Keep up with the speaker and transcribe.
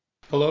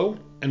Hello,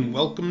 and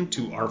welcome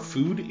to Our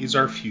Food is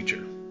Our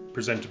Future,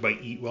 presented by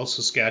Eat Well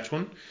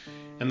Saskatchewan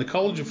and the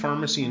College of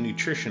Pharmacy and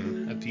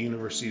Nutrition at the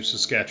University of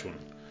Saskatchewan.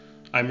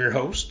 I'm your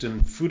host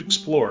and food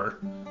explorer,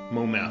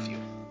 Mo Matthew.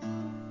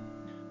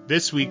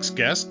 This week's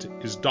guest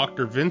is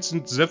Dr.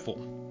 Vincent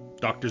Ziffle.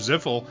 Dr.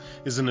 Ziffle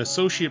is an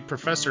associate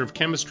professor of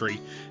chemistry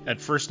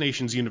at First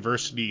Nations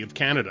University of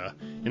Canada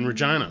in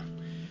Regina.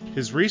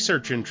 His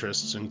research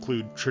interests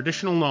include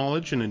traditional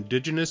knowledge and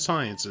indigenous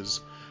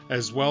sciences,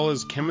 as well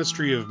as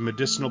chemistry of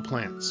medicinal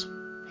plants.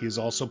 He is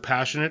also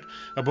passionate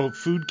about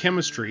food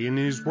chemistry and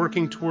is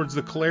working towards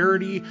the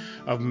clarity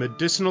of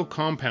medicinal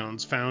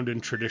compounds found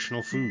in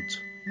traditional foods.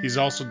 He's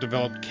also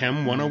developed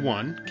Chem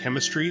 101,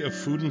 Chemistry of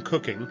Food and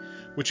Cooking,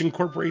 which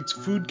incorporates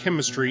food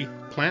chemistry,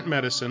 plant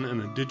medicine,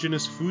 and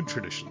indigenous food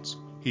traditions.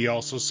 He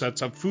also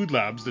sets up food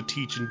labs that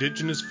teach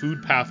indigenous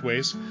food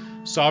pathways,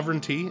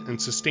 sovereignty, and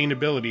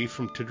sustainability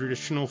from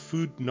traditional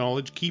food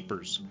knowledge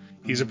keepers.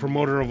 He's a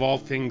promoter of all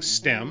things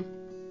STEM,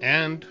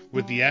 and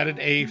with the added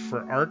A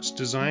for arts,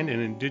 design,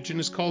 and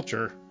indigenous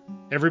culture.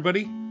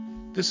 Everybody,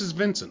 this is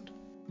Vincent.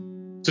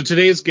 So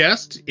today's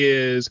guest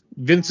is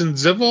Vincent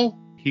Ziffle.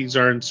 He's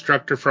our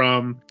instructor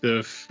from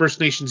the First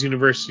Nations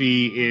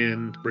University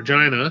in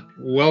Regina.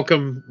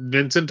 Welcome,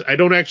 Vincent. I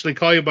don't actually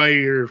call you by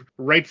your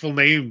rightful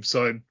name,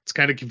 so it's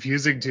kind of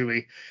confusing to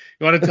me.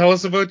 You want to tell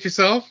us about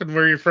yourself and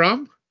where you're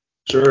from?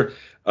 Sure.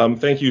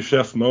 Thank you,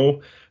 Chef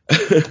Mo.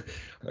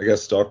 I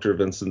guess Dr.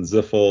 Vincent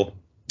Ziffle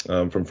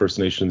from First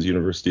Nations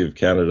University of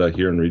Canada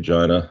here in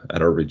Regina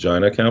at our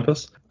Regina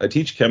campus. I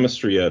teach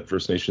chemistry at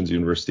First Nations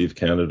University of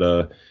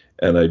Canada,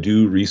 and I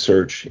do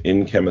research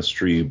in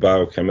chemistry,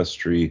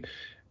 biochemistry,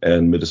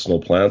 and medicinal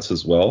plants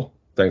as well,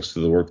 thanks to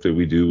the work that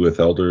we do with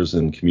elders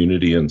in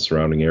community and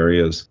surrounding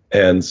areas.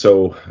 And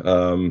so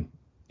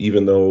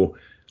even though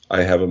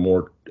I have a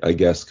more,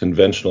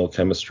 conventional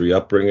chemistry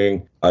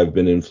upbringing, I've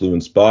been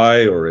influenced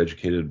by or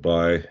educated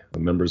by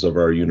members of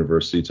our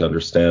university to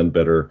understand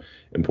better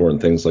important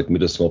things like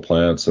medicinal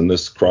plants. And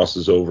this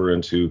crosses over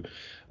into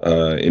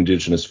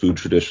indigenous food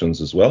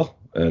traditions as well,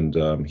 and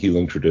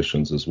healing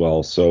traditions as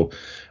well. So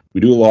we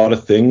do a lot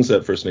of things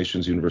at First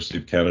Nations University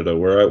of Canada.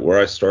 Where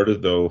I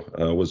started, though,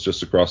 was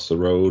just across the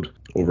road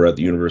over at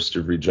the University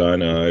of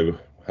Regina.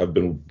 I have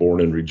been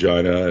born in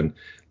Regina and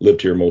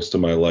lived here most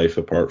of my life,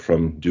 apart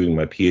from doing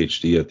my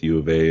PhD at the U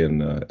of A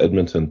in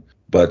Edmonton.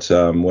 But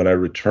when I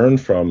returned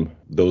from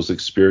those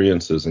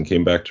experiences and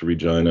came back to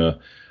Regina,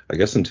 I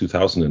guess in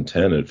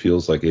 2010, it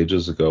feels like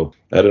ages ago,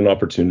 I had an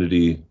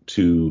opportunity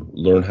to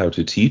learn how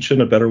to teach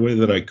in a better way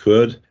than I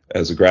could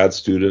as a grad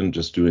student,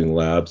 just doing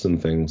labs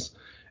and things,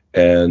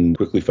 and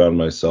quickly found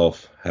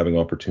myself having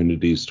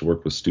opportunities to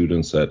work with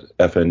students at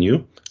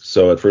FNU.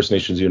 So at First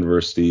Nations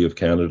University of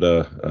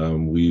Canada,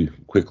 we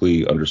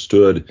quickly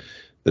understood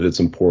that it's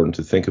important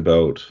to think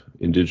about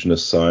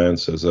Indigenous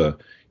science as a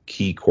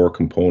key core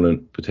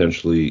component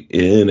potentially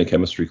in a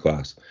chemistry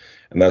class.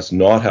 And that's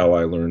not how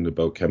I learned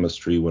about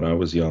chemistry when I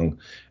was young,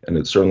 and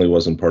it certainly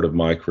wasn't part of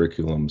my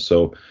curriculum.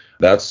 So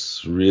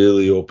that's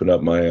really opened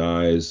up my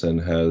eyes and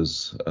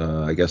has,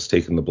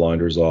 taken the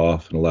blinders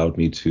off and allowed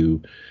me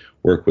to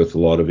work with a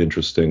lot of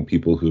interesting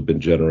people who've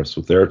been generous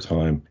with their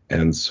time.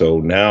 And so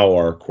now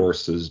our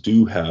courses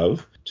do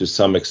have, to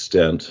some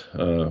extent,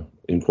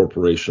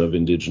 incorporation of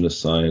Indigenous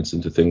science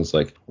into things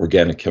like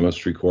organic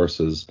chemistry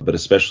courses, but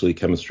especially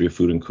chemistry of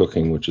food and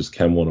cooking, which is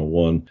Chem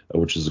 101,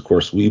 which is a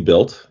course we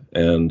built.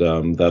 And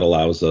that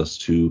allows us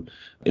to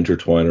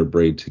intertwine or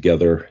braid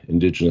together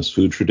Indigenous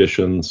food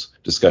traditions,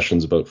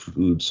 discussions about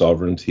food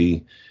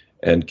sovereignty,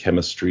 and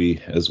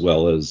chemistry, as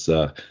well as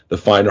the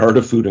fine art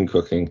of food and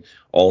cooking,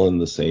 all in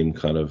the same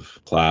kind of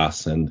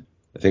class. And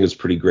I think it's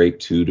pretty great,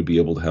 too, to be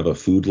able to have a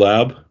food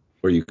lab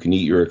where you can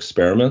eat your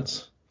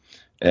experiments.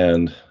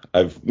 And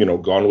I've,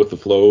 gone with the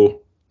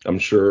flow, I'm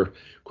sure,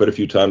 quite a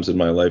few times in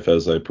my life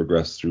as I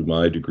progress through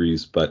my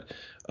degrees. But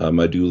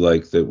I do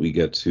like that we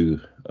get to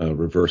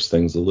reverse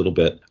things a little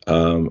bit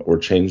or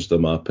change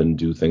them up and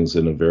do things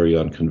in a very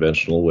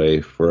unconventional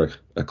way for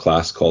a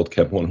class called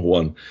Chem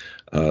 101.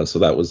 So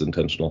that was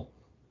intentional.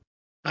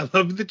 I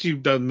love that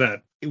you've done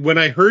that. When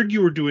I heard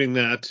you were doing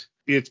that,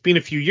 it's been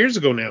a few years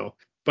ago now,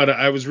 but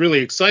I was really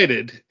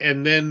excited.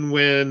 And then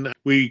when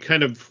we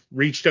kind of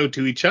reached out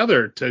to each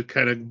other to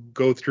kind of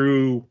go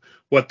through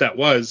what that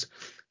was,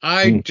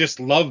 I just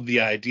love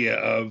the idea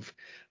of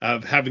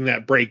having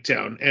that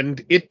breakdown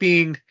and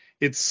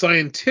it's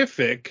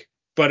scientific,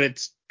 but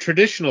it's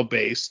traditional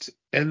based.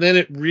 And then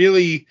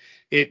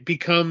it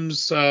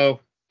becomes a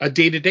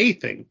day-to-day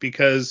thing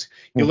because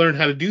you learn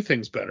how to do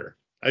things better.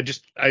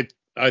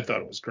 I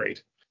thought it was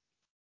great.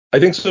 I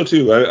think so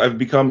too. I've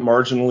become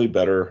marginally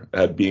better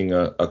at being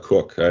a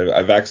cook.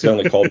 I've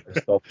accidentally called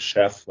myself a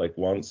chef like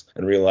once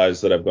and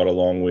realized that I've got a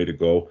long way to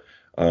go.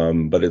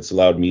 But it's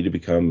allowed me to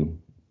become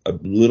a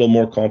little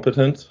more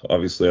competent.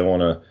 Obviously, I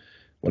want to,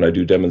 when I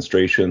do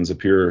demonstrations,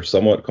 appear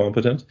somewhat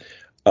competent.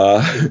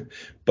 Uh,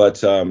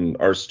 but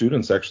our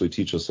students actually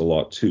teach us a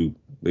lot too.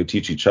 They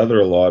teach each other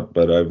a lot,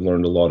 but I've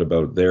learned a lot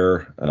about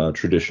their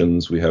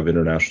traditions. We have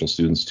international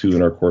students too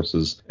in our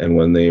courses, and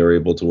when they are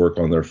able to work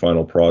on their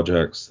final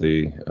projects,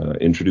 they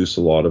introduce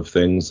a lot of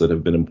things that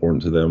have been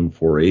important to them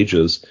for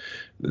ages,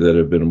 that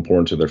have been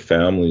important to their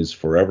families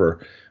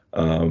forever.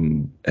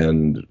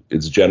 And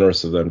it's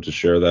generous of them to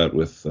share that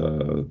with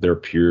their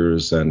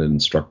peers and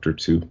instructor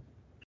too.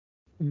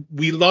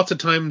 We lots of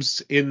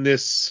times in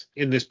this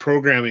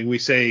programming we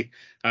say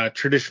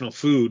traditional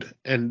food,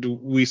 and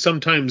we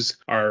sometimes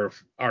are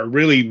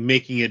really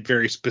making it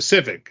very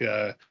specific,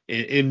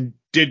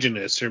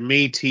 indigenous or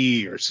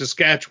Métis or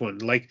Saskatchewan.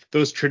 Like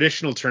those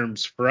traditional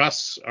terms for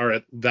us are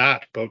at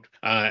that, but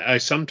I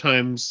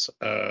sometimes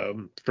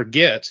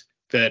forget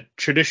that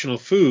traditional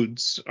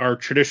foods are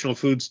traditional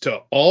foods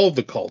to all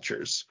the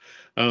cultures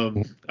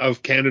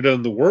of Canada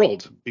and the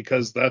world,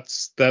 because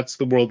that's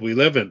the world we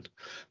live in.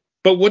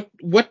 But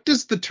what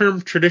does the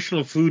term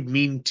traditional food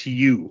mean to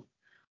you?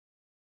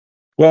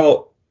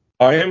 Well,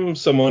 I am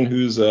someone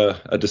who's a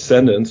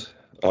descendant,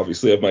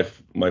 obviously, of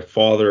my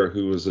father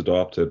who was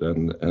adopted,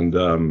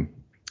 and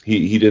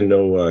he didn't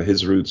know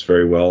his roots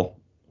very well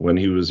when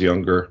he was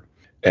younger,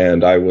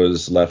 and I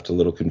was left a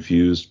little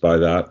confused by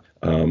that.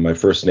 My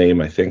first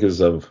name, I think, is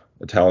of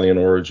Italian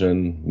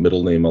origin.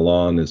 Middle name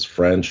Milan is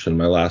French, and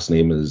my last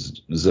name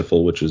is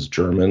Ziffle, which is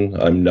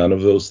German. I'm none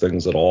of those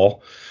things at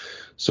all.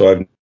 So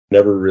I've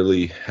never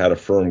really had a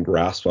firm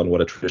grasp on what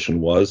a tradition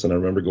was. And I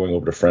remember going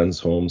over to friends'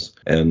 homes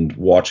and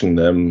watching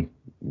them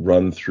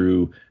run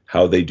through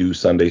how they do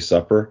Sunday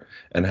supper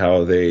and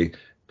how they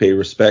pay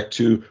respect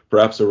to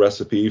perhaps a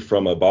recipe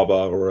from a baba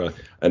or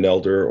an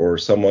elder or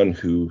someone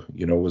who,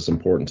 was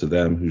important to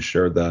them, who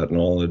shared that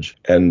knowledge.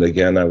 And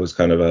again, I was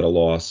kind of at a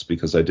loss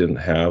because I didn't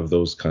have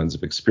those kinds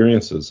of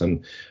experiences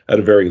and had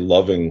a very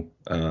loving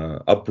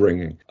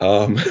upbringing.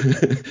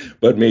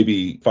 But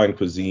maybe fine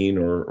cuisine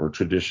or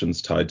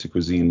traditions tied to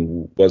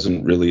cuisine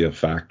wasn't really a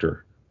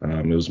factor.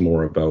 It was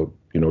more about,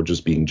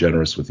 just being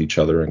generous with each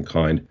other and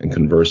kind and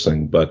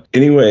conversing. But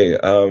anyway,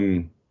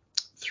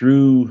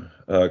 through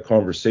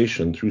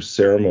conversation, through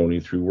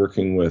ceremony, through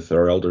working with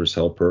our elders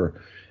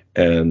helper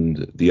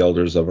and the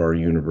elders of our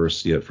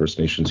university at First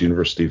Nations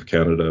University of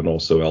Canada and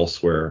also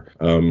elsewhere,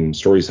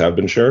 stories have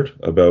been shared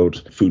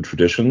about food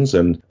traditions,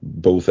 and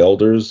both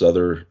elders,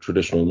 other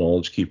traditional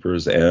knowledge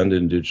keepers, and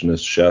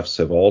Indigenous chefs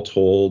have all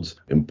told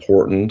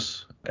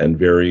important and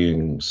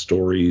varying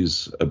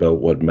stories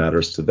about what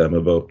matters to them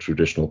about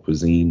traditional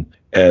cuisine.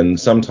 And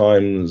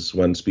sometimes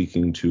when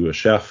speaking to a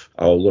chef,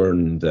 I'll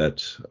learn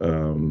that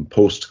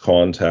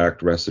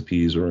post-contact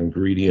recipes or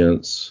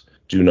ingredients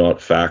do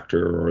not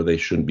factor, or they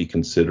shouldn't be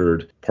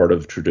considered part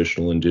of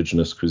traditional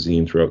Indigenous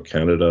cuisine throughout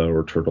Canada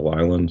or Turtle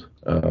Island,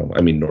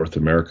 North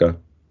America.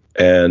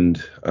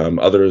 And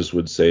others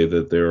would say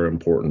that they're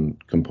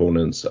important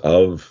components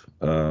of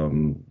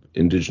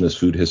Indigenous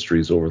food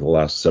histories over the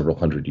last several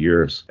hundred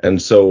years.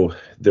 And so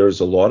there's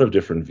a lot of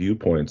different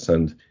viewpoints,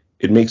 and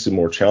it makes it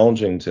more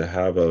challenging to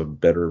have a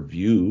better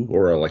view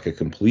or like a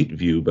complete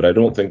view. But I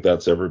don't think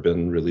that's ever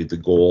been really the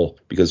goal,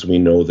 because we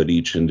know that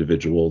each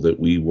individual that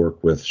we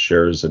work with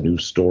shares a new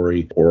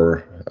story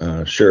or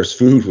shares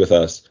food with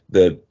us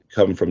that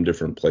come from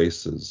different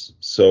places.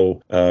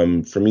 So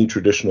for me,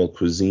 traditional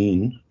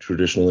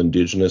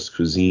Indigenous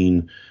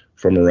cuisine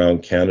from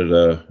around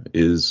Canada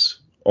is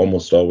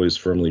almost always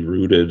firmly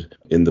rooted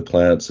in the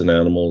plants and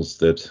animals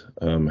that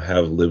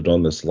have lived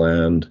on this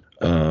land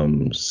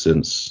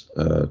since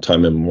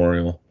time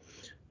immemorial.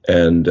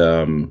 And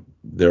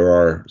there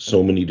are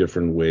so many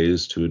different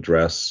ways to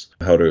address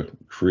how to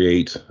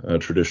create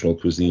traditional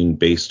cuisine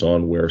based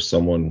on where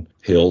someone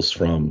hails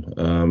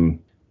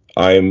from.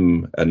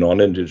 I'm a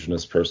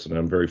non-Indigenous person.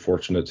 I'm very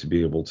fortunate to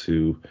be able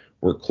to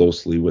work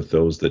closely with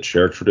those that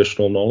share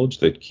traditional knowledge,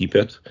 that keep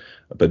it,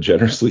 but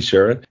generously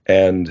share it.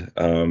 And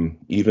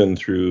even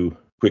through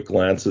quick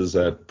glances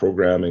at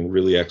programming,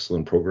 really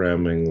excellent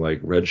programming like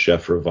Red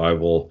Chef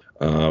Revival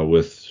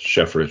with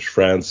Chef Rich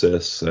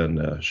Francis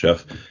and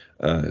Chef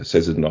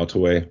Cezanne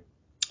Notaway,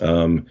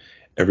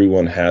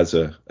 everyone has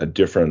a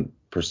different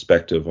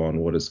perspective on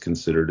what is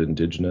considered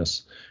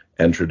Indigenous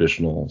and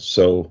traditional.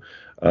 So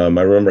I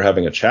remember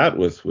having a chat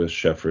with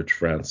Chef Rich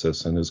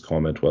Francis, and his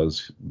comment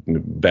was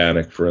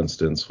bannock, for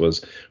instance,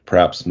 was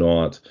perhaps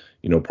not,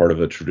 part of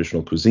a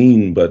traditional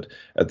cuisine, but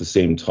at the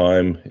same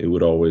time, it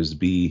would always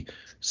be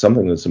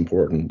something that's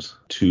important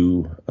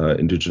to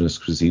Indigenous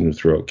cuisine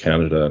throughout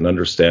Canada, and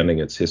understanding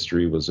its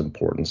history was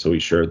important. So he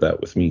shared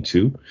that with me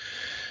too.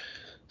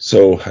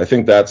 So I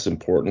think that's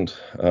important.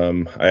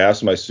 I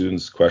asked my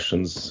students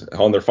questions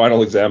on their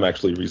final exam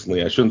actually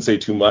recently. I shouldn't say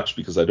too much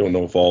because I don't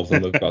know if all of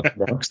them have got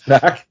the marks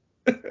back.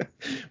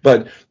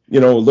 But,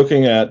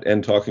 looking at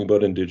and talking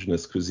about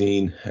Indigenous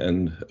cuisine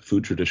and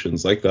food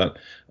traditions like that,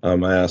 I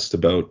asked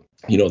about,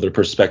 their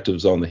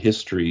perspectives on the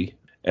history,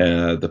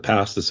 the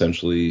past,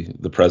 essentially,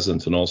 the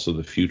present, and also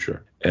the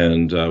future.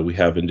 And we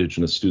have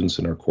Indigenous students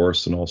in our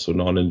course and also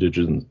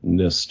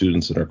non-Indigenous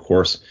students in our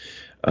course.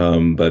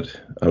 But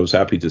I was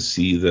happy to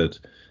see that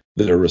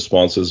Their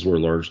responses were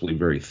largely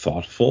very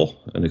thoughtful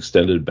and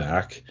extended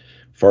back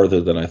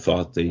farther than I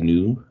thought they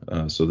knew.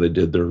 So they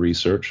did their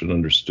research and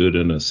understood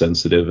in a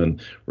sensitive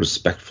and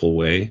respectful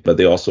way. But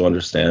they also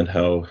understand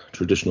how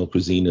traditional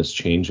cuisine is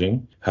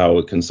changing, how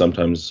it can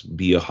sometimes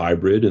be a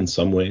hybrid in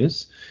some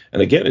ways.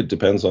 And again, it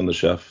depends on the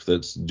chef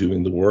that's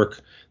doing the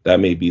work. That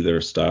may be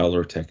their style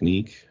or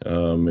technique,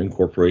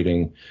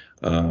 incorporating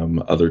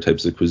other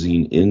types of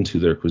cuisine into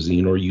their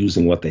cuisine, or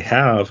using what they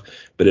have,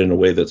 but in a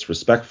way that's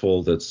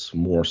respectful, that's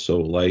more so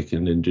like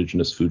an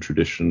Indigenous food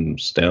tradition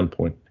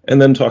standpoint.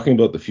 And then talking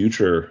about the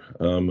future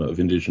of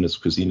Indigenous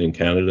cuisine in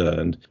Canada.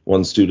 And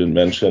one student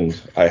mentioned,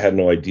 I had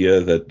no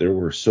idea that there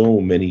were so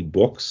many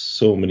books,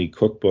 so many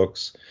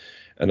cookbooks,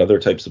 and other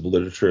types of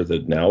literature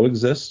that now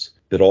exist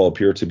that all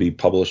appear to be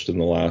published in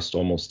the last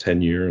almost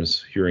 10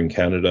 years here in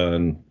Canada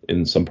and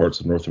in some parts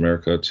of North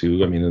America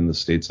too. I mean, in the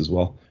States as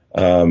well.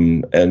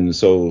 And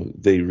so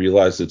they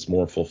realize it's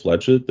more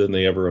full-fledged than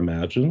they ever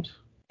imagined.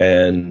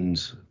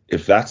 And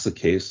if that's the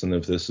case, and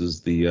if this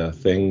is the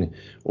thing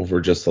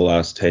over just the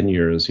last 10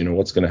 years,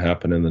 what's going to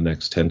happen in the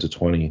next 10 to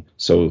 20?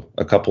 So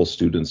a couple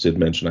students did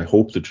mention, I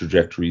hope the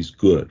trajectory is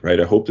good, right?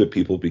 I hope that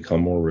people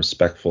become more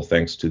respectful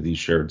thanks to these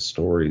shared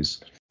stories.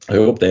 I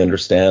hope they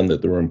understand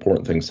that there were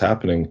important things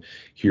happening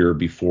here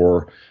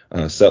before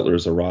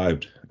settlers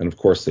arrived. And of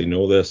course, they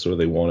know this, or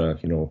they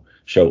want to,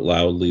 shout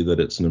loudly that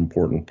it's an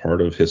important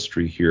part of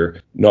history here,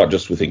 not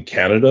just within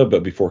Canada,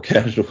 but before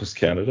Canada was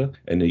Canada,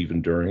 and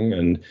even during.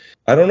 And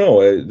I don't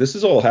know, this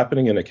is all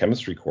happening in a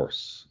chemistry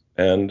course.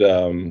 And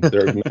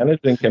they're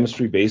managing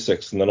chemistry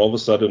basics. And then all of a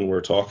sudden,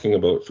 we're talking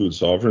about food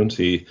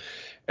sovereignty.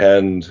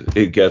 And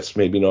it gets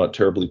maybe not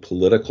terribly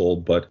political,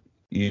 but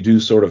you do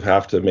sort of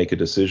have to make a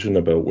decision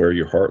about where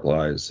your heart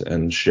lies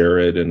and share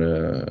it in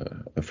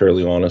a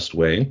fairly honest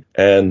way.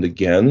 And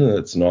again,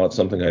 it's not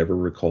something I ever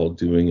recalled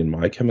doing in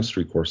my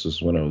chemistry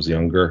courses when I was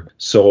younger.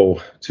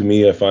 So to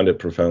me, I find it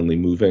profoundly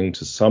moving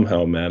to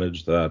somehow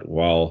manage that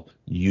while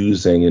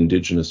using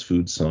Indigenous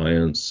food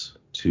science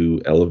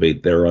to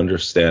elevate their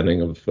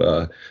understanding of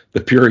the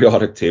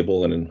periodic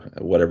table and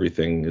what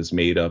everything is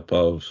made up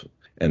of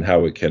and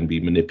how it can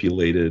be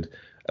manipulated,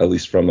 at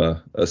least from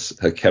a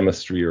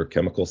chemistry or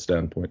chemical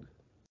standpoint.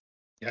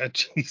 Yeah,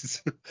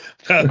 geez.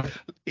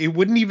 It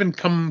wouldn't even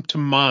come to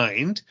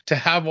mind to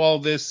have all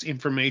this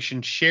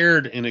information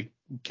shared in a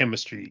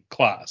chemistry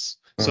class.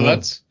 So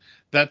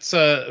that's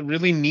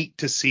really neat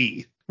to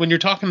see. When you're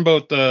talking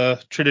about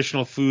the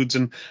traditional foods,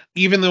 and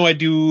even though I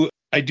do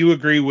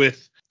agree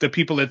with the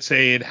people that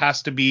say it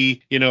has to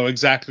be,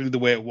 exactly the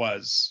way it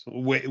was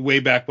way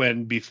back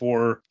when,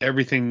 before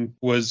everything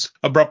was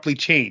abruptly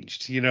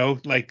changed,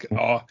 like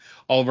all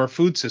of our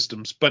food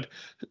systems. But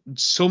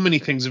so many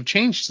things have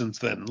changed since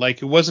then.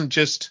 Like, it wasn't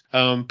just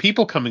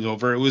people coming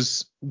over, it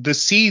was the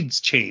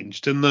seeds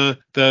changed, and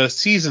the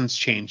seasons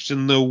changed,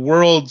 and the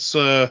world's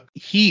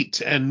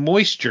heat and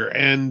moisture,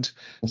 and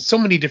so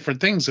many different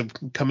things have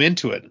come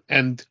into it.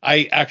 And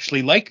I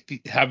actually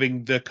like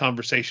having the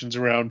conversations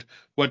around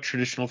what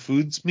traditional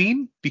foods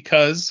mean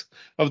because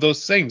of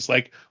those things.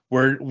 Like,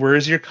 where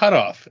is your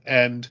cutoff?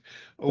 And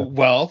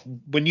well,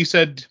 when you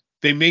said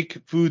they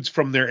make foods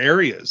from their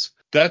areas,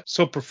 that's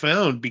so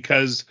profound,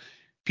 because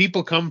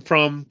people come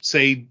from,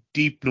 say,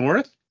 deep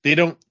north. They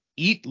don't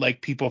eat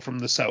like people from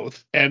the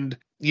south, and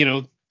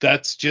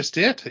that's just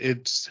it.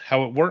 It's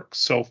how it works.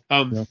 So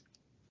Yeah.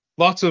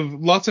 lots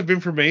of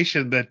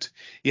information that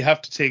you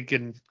have to take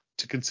into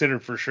consider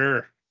for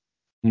sure.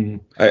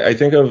 I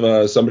think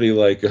of somebody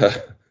like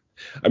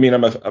I'm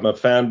a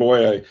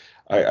fanboy.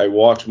 I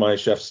watch my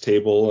chef's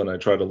table and I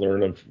try to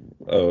learn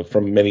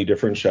from many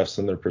different chefs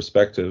and their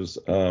perspectives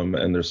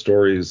and their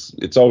stories.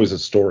 It's always a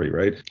story,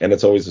 right? And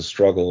it's always a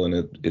struggle, and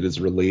it is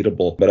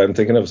relatable. But I'm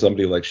thinking of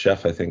somebody like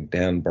Chef, I think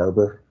Dan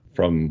Barber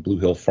from Blue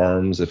Hill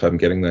Farms, if I'm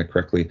getting that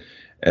correctly.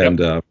 And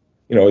Yep.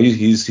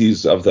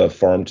 he's of the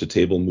farm to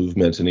table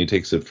movement, and he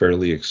takes it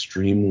fairly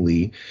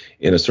extremely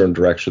in a certain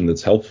direction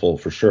that's helpful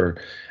for sure.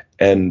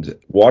 And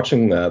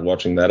watching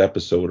that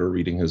episode or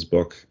reading his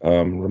book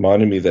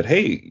reminded me that,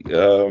 hey,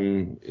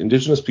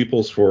 Indigenous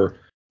peoples for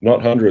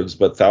not hundreds,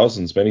 but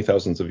thousands, many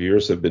thousands of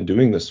years have been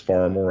doing this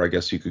farm, or I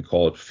guess you could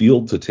call it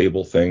field to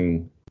table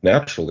thing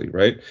naturally,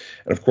 right?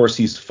 And of course,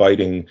 he's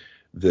fighting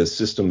the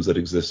systems that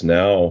exist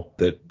now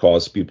that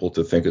cause people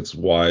to think it's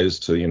wise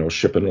to,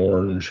 ship an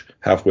orange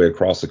halfway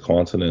across a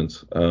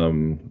continent.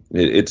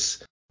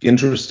 It's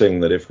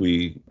interesting that if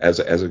we, as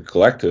a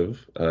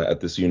collective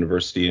at this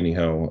university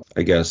anyhow,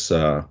 I guess,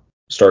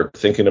 start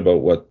thinking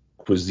about what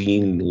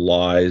cuisine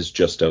lies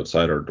just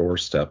outside our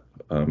doorstep,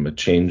 it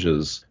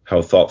changes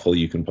how thoughtful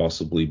you can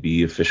possibly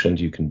be, efficient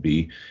you can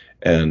be,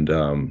 and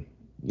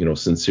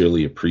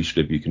sincerely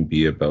appreciative you can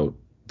be about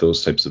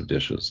those types of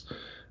dishes.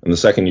 And the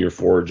second you're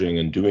foraging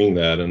and doing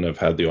that, and I've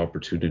had the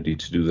opportunity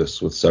to do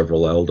this with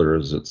several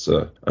elders, it's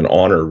an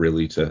honor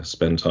really to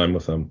spend time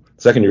with them.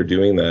 The second you're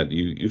doing that,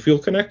 you feel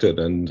connected,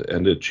 and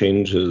it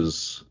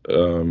changes,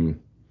 it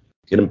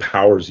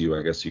empowers you,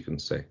 I guess you can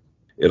say.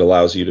 It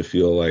allows you to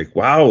feel like,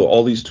 wow,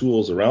 all these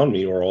tools around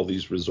me, or all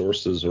these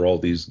resources, or all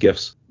these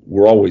gifts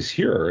were always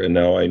here, and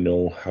now I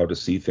know how to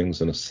see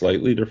things in a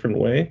slightly different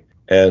way.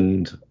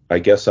 And I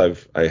guess I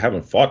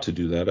haven't fought to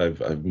do that.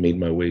 I've made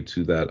my way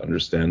to that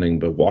understanding,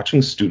 but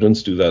watching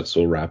students do that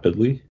so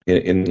rapidly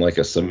in like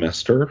a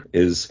semester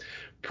is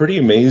pretty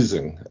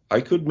amazing. I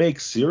could make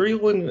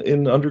cereal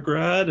in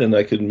undergrad, and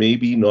I could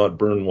maybe not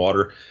burn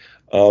water.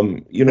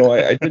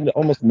 I did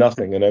almost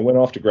nothing, and I went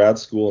off to grad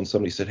school, and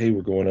somebody said, "Hey,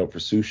 we're going out for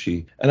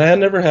sushi," and I had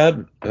never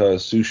had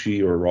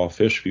sushi or raw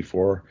fish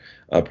before,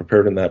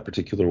 prepared in that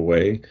particular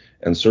way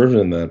and served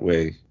in that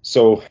way.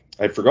 So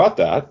I forgot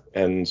that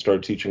and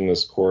started teaching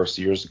this course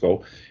years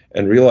ago,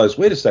 and realized,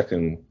 wait a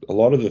second, a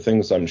lot of the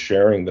things I'm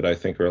sharing that I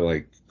think are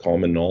like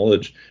common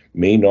knowledge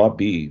may not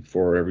be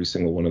for every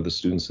single one of the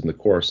students in the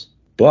course.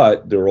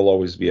 But there will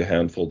always be a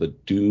handful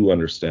that do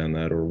understand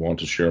that or want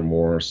to share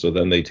more. So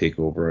then they take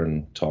over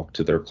and talk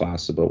to their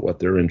class about what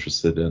they're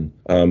interested in.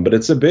 But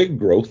it's a big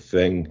growth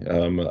thing,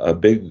 a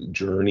big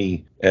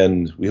journey.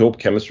 And we hope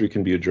chemistry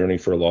can be a journey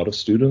for a lot of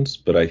students.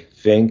 But I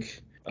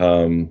think,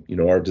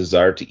 our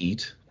desire to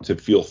eat, to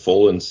feel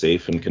full and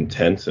safe and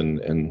content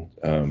and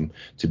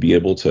to be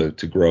able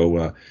to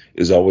grow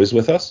is always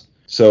with us.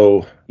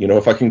 So,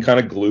 if I can kind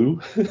of glue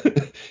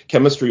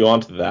chemistry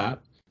onto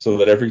that, so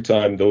that every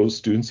time those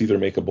students either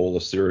make a bowl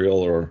of cereal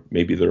or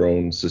maybe their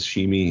own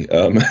sashimi,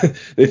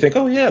 they think,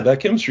 oh yeah, that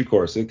chemistry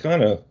course, it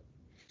kind of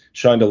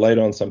shined a light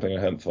on something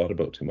I hadn't thought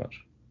about too much.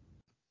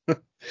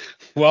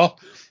 Well,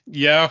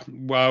 yeah,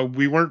 well,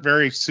 we weren't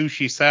very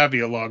sushi savvy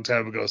a long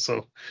time ago,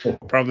 so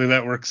probably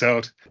that works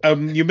out.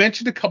 You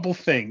mentioned a couple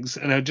things,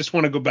 and I just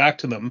want to go back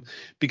to them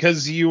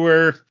because you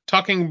were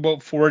talking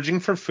about foraging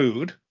for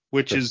food,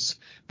 which is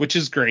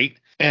great,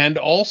 and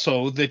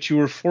also that you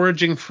were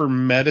foraging for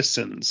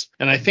medicines.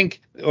 And I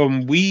think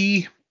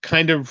we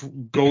kind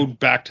of go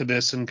back to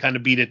this and kind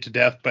of beat it to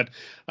death, but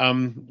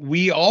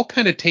we all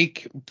kind of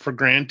take for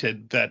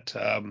granted that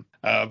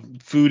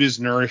food is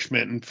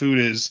nourishment and food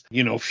is,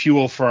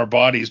 fuel for our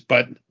bodies.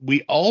 But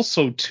we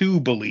also too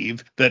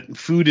believe that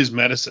food is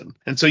medicine.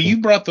 And so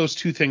you brought those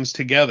two things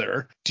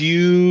together. Do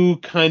you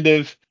kind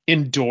of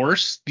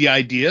endorse the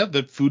idea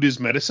that food is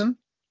medicine?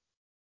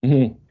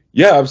 Mm-hmm.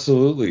 Yeah,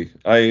 absolutely.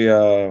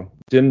 I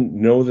didn't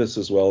know this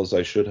as well as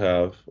I should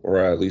have, or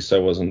at least I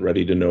wasn't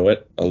ready to know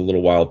it a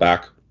little while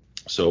back.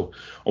 So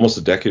almost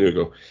a decade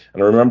ago.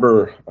 And I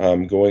remember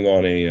going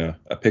on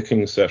a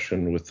picking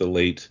session with the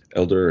late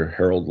Elder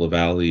Harold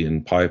LaValle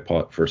in Pie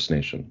Pot First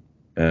Nation.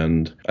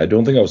 And I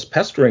don't think I was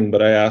pestering,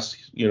 but I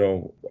asked,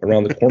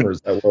 around the corner,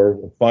 is that where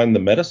we'll find the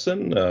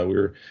medicine?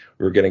 We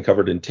were getting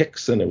covered in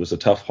ticks, and it was a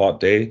tough,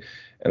 hot day.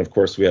 And of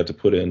course, we had to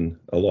put in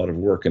a lot of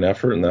work and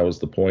effort, and that was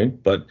the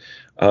point. But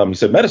he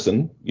said,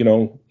 medicine,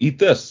 eat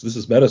this. This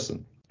is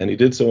medicine. And he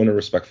did so in a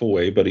respectful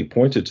way, but he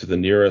pointed to the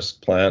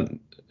nearest plant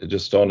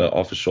just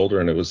off his shoulder,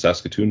 and it was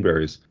Saskatoon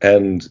berries.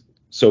 And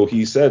so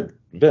he said,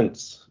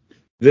 Vince,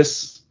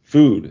 this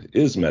food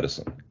is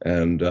medicine.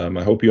 And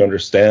I hope you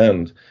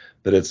understand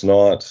that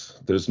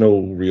there's no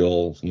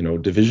real,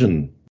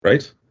 division,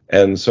 right?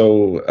 And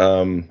so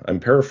I'm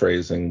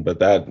paraphrasing, but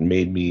that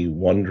made me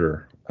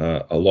wonder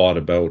a lot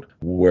about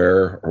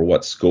where or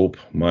what scope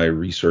my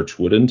research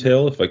would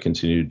entail if I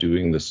continued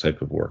doing this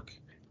type of work.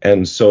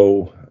 And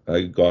so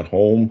I got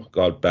home,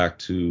 got back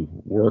to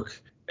work,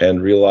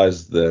 and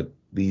realized that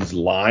these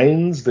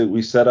lines that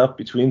we set up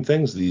between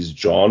things, these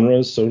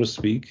genres, so to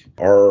speak,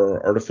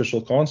 are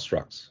artificial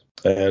constructs.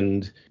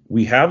 And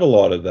we have a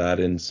lot of that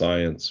in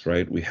science,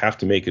 right? We have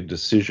to make a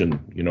decision,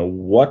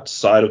 what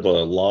side of the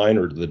line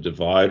or the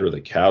divide or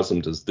the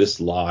chasm does this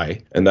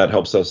lie? And that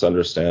helps us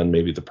understand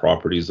maybe the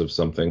properties of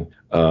something,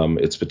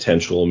 its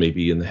potential,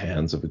 maybe in the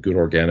hands of a good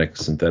organic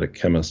synthetic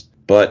chemist.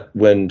 But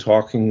when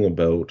talking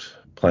about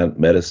plant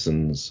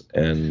medicines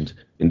and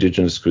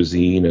indigenous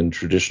cuisine and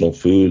traditional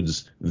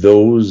foods,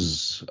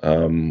 those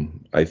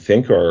I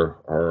think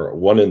are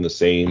one and the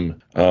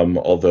same,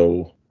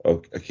 although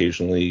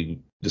occasionally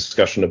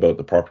discussion about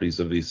the properties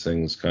of these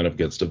things kind of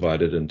gets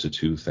divided into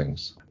two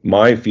things.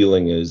 My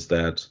feeling is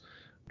that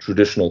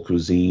traditional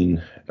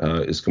cuisine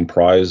is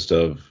comprised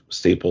of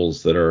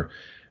staples that are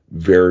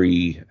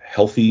very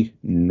healthy,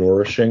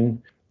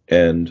 nourishing,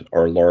 and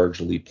are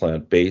largely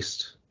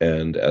plant-based.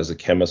 And as a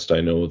chemist, I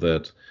know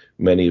that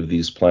many of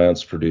these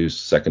plants produce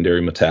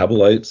secondary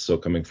metabolites, so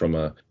coming from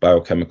a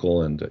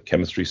biochemical and a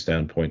chemistry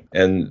standpoint.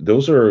 And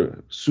those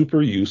are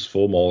super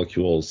useful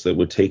molecules that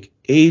would take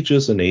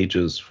ages and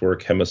ages for a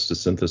chemist to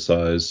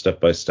synthesize step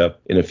by step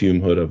in a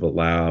fume hood of a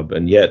lab.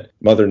 And yet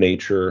Mother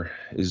Nature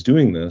is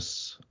doing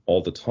this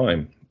all the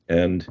time.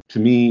 And to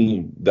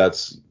me,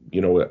 that's,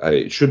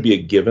 it should be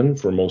a given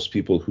for most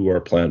people who are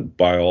plant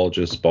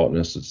biologists,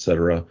 botanists,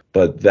 etc.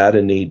 But that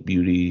innate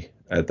beauty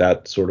at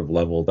that sort of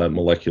level, that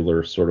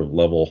molecular sort of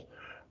level,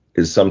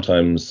 is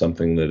sometimes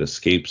something that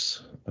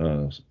escapes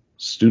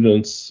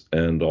students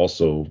and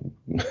also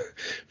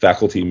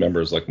faculty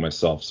members like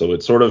myself. So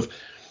it's sort of,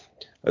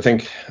 I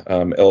think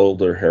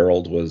Elder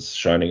Harold was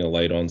shining a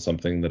light on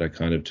something that I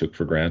kind of took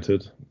for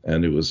granted,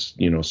 and it was,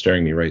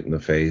 staring me right in the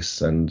face.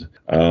 And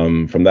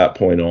from that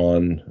point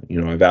on,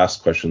 I've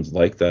asked questions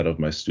like that of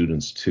my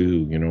students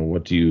too.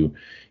 What do you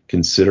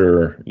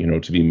consider,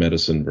 to be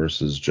medicine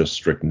versus just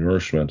strict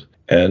nourishment.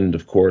 And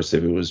of course,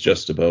 if it was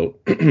just about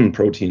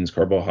proteins,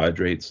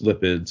 carbohydrates,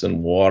 lipids,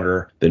 and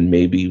water, then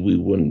maybe we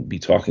wouldn't be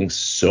talking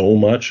so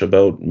much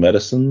about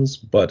medicines.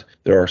 But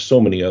there are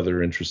so many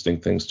other interesting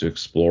things to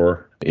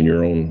explore in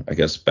your own, I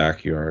guess,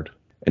 backyard.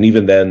 And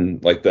even then,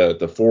 like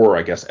the four,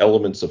 I guess,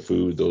 elements of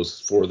food,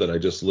 those four that I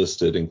just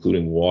listed,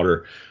 including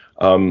water,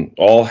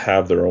 all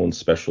have their own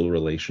special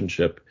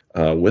relationship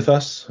with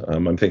us.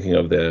 I'm thinking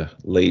of the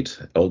late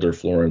Elder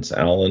Florence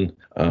Allen,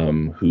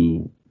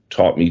 who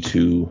taught me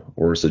to,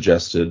 or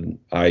suggested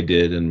I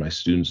did and my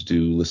students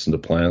do, listen to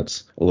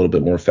plants a little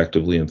bit more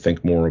effectively and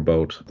think more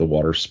about the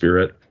water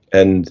spirit.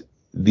 And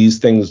these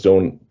things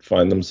don't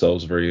find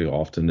themselves very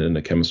often in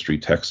a chemistry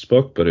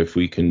textbook, but if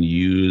we can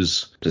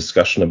use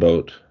discussion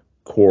about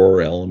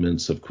core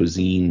elements of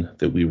cuisine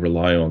that we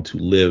rely on to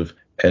live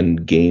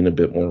and gain a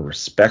bit more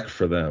respect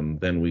for them,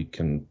 then we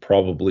can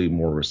probably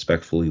more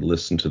respectfully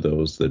listen to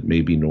those that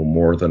maybe know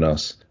more than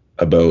us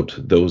about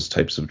those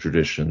types of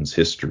traditions,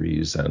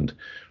 histories, and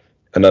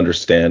an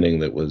understanding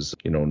that was,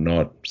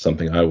 not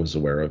something I was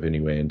aware of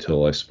anyway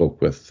until I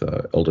spoke with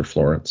Elder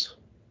Florence.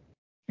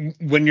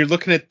 When you're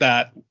looking at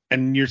that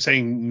and you're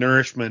saying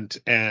nourishment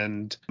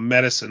and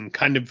medicine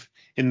kind of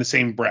in the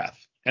same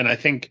breath, and I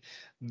think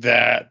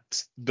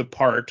that's the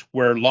part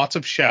where lots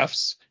of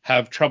chefs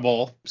have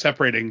trouble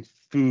separating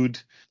food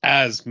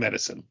as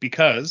medicine,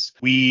 because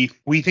we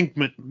think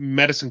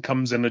medicine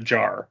comes in a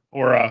jar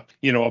or a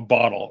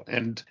bottle,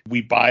 and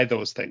we buy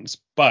those things,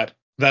 but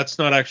that's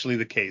not actually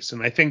the case.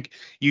 And I think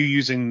you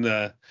using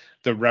the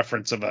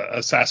reference of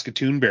a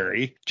Saskatoon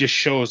berry just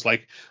shows,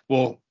 like,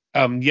 well,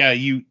 yeah,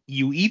 you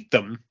eat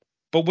them,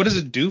 but what does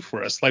it do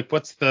for us? Like,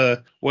 what's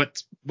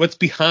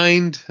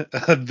behind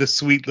the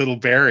sweet little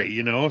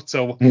berry,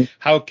 So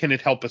how can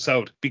it help us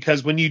out?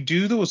 Because when you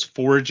do those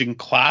foraging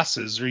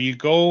classes, or you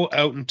go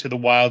out into the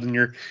wild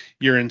and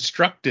you're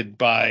instructed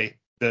by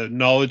the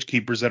knowledge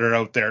keepers that are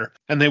out there,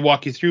 and they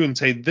walk you through and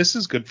say, this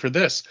is good for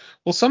this.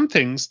 Well, some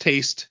things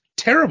taste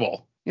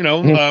terrible.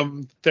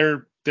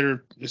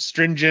 They're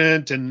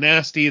astringent and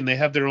nasty, and they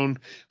have their own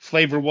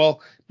flavor.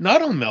 Well,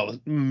 not all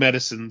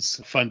medicine's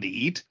fun to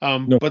eat,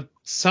 No. but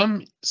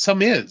some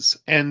is.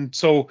 And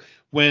so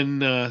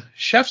when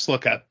chefs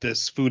look at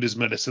this food as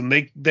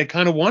medicine, they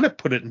kind of want to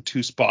put it in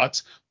two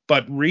spots.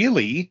 But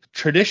really,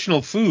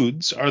 traditional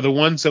foods are the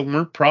ones that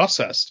weren't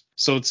processed.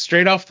 So it's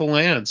straight off the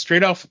land,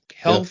 straight off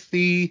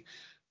healthy,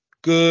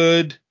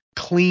 good,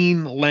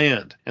 clean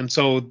land. And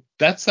so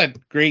that's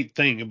that great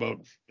thing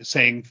about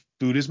saying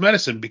food is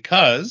medicine,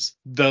 because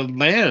the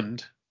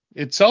land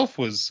itself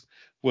was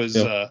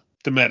the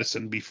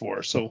medicine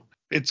before. So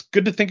it's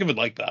good to think of it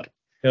like that.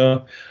 Yeah.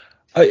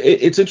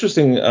 It's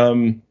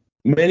interesting.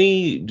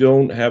 Many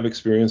don't have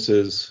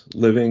experiences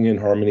living in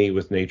harmony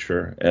with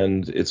nature,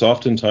 and it's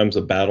oftentimes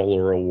a battle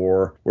or a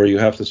war where you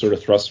have to sort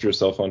of thrust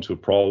yourself onto a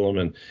problem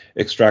and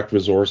extract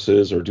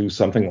resources or do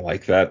something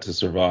like that to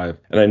survive.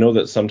 And I know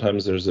that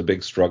sometimes there's a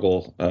big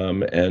struggle,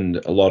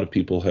 and a lot of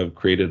people have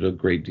created a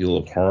great deal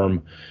of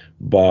harm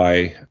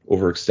by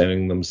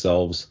overextending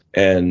themselves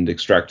and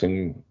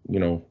extracting,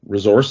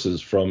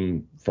 resources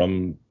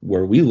from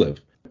where we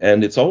live.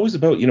 And it's always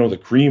about, the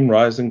cream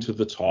rising to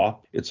the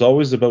top. It's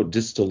always about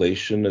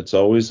distillation. It's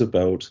always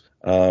about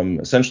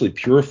essentially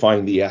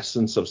purifying the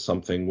essence of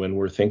something when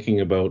we're thinking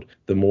about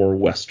the more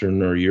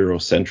Western or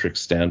Eurocentric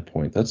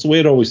standpoint. That's the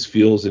way it always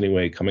feels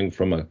anyway, coming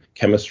from a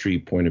chemistry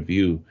point of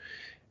view.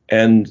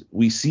 And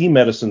we see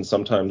medicine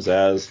sometimes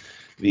as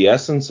the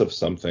essence of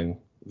something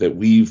that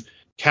we've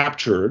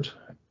captured,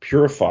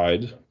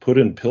 purified, put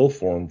in pill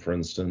form, for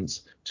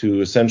instance,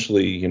 to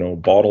essentially,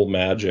 bottle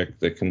magic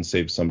that can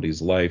save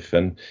somebody's life.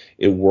 And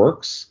it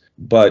works,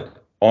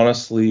 but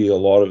honestly, a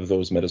lot of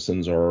those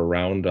medicines are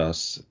around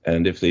us.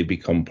 And if they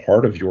become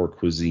part of your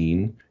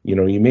cuisine, you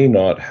may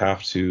not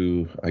have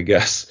to, I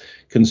guess,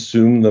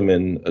 consume them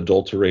in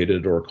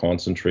adulterated or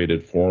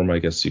concentrated form, I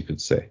guess you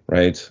could say,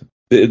 right?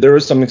 There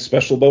is something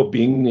special about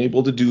being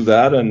able to do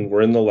that, and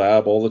we're in the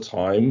lab all the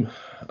time,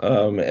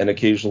 and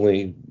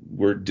occasionally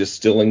we're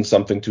distilling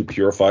something to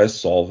purify a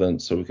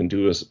solvent so we can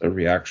do a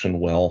reaction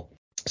well.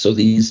 So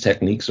these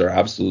techniques are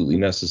absolutely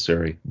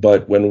necessary.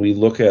 But when we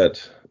look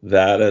at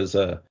that as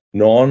a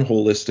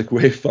non-holistic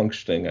way of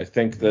functioning, I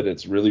think that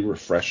it's really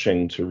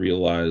refreshing to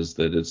realize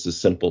that it's as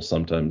simple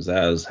sometimes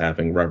as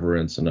having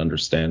reverence and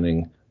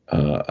understanding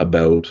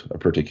about a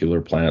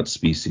particular plant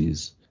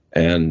species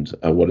and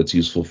what it's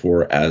useful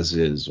for as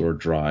is, or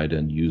dried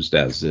and used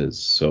as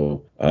is.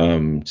 So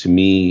to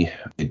me,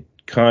 it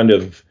kind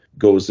of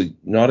goes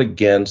not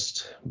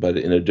against, but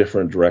in a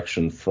different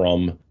direction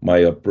from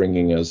my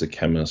upbringing as a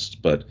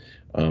chemist. But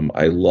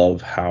I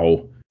love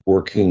how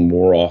working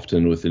more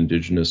often with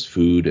indigenous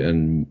food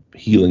and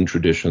healing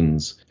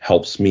traditions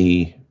helps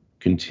me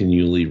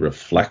continually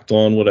reflect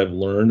on what I've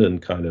learned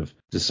and kind of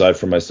decide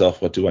for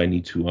myself, what do I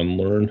need to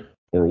unlearn,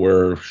 or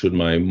where should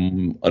my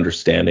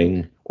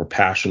understanding or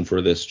passion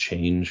for this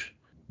change,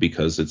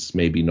 because it's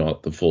maybe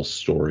not the full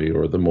story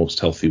or the most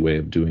healthy way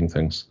of doing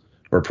things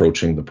or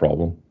approaching the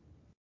problem.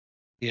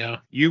 Yeah.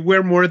 You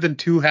wear more than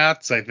two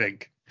hats, I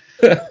think.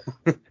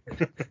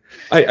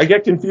 I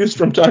get confused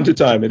from time to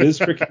time. It is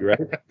tricky,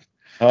 right?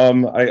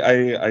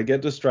 I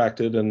get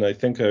distracted, and I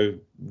think I've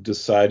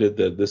decided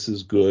that this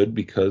is good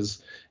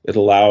because it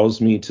allows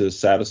me to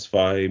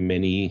satisfy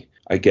many,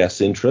 I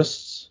guess,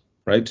 interests,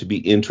 right? To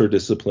be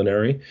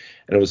interdisciplinary.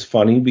 And it was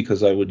funny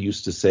because I would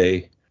used to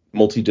say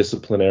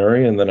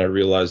multidisciplinary, and then I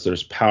realized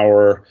there's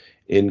power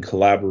in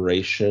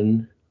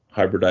collaboration,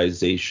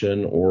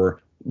 hybridization,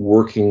 or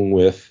working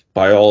with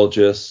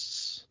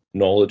biologists,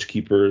 knowledge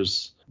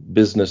keepers,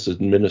 business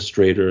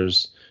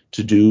administrators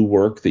to do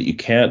work that you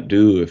can't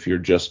do if you're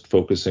just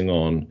focusing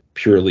on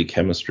purely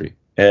chemistry.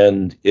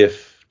 And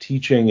if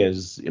teaching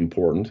is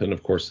important, and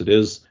of course it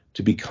is,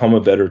 to become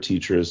a better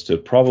teacher is to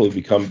probably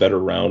become better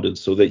rounded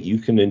so that you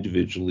can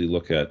individually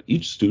look at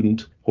each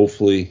student,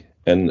 hopefully,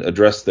 and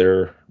address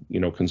their,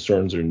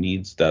 concerns or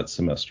needs that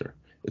semester.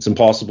 It's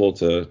impossible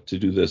to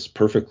do this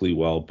perfectly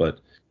well, but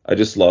I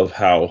just love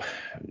how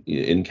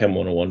in Chem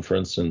 101, for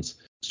instance,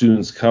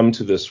 students come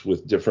to this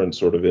with different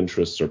sort of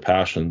interests or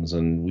passions,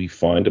 and we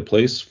find a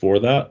place for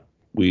that.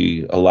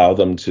 We allow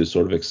them to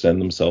sort of extend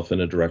themselves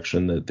in a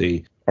direction that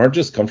they aren't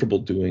just comfortable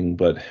doing,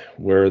 but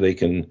where they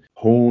can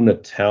hone a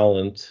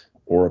talent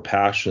or a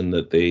passion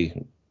that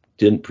they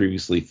didn't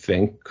previously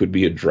think could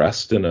be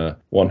addressed in a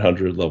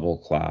 100 level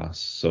class.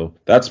 So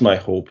that's my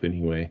hope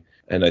anyway.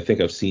 And I think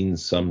I've seen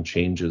some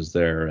changes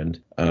there and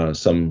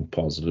some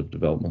positive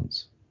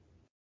developments.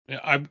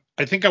 Yeah,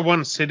 I think I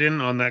want to sit in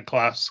on that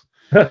class.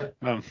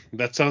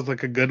 That sounds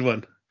like a good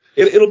one.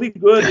 It'll be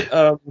good.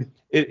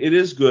 It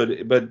is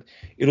good, but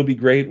it'll be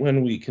great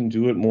when we can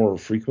do it more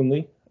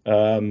frequently.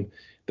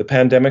 The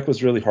pandemic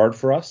was really hard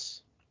for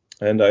us,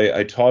 and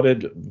I taught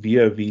it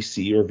via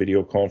VC or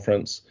video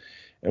conference,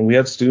 and we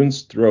had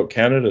students throughout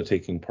Canada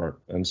taking part.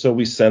 And so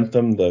we sent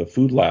them the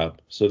food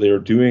lab. So they were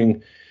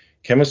doing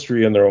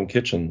chemistry in their own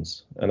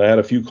kitchens. And I had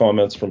a few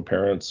comments from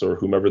parents or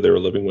whomever they were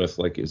living with,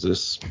 like, is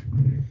this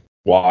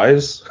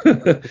wise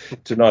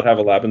to not have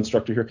a lab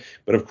instructor here?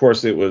 But of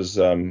course it was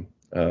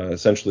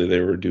essentially they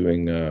were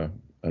doing a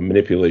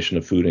manipulation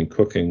of food and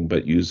cooking,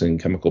 but using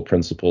chemical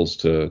principles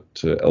to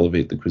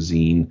elevate the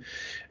cuisine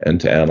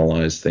and to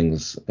analyze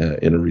things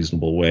in a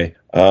reasonable way.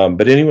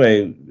 But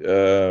anyway,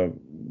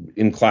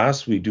 in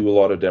class we do a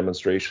lot of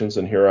demonstrations,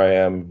 and here I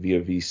am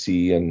via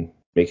VC and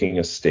making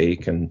a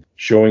steak and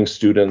showing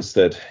students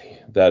that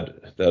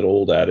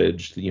old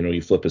adage,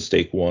 you flip a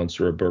steak once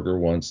or a burger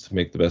once to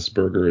make the best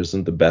burger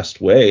isn't the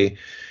best way,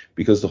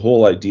 because the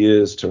whole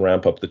idea is to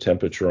ramp up the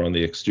temperature on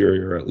the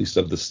exterior, at least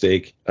of the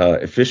steak,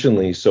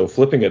 efficiently. So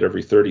flipping it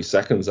every 30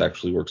 seconds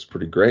actually works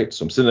pretty great.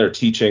 So I'm sitting there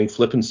teaching,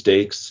 flipping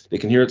steaks. They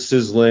can hear it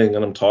sizzling,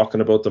 and I'm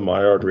talking about the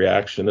Maillard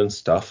reaction and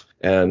stuff.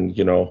 And,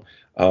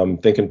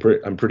 thinking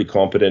I'm pretty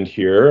competent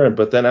here.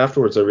 But then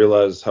afterwards, I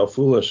realized how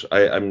foolish.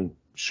 I'm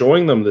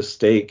showing them the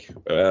steak.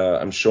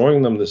 I'm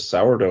showing them this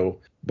sourdough,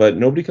 but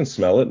nobody can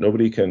smell it.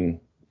 Nobody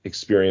can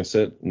experience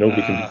it.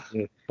 Nobody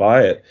can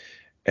buy it.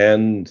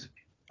 And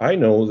I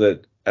know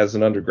that as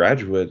an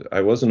undergraduate,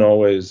 I wasn't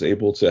always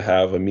able to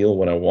have a meal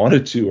when I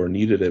wanted to or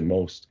needed it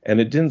most. And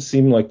it didn't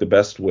seem like the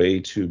best way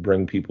to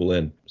bring people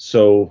in.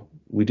 So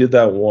we did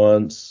that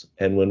once.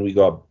 And when we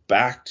got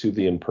back to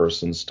the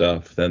in-person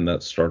stuff, then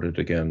that started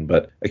again.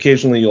 But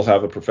occasionally you'll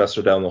have a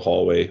professor down the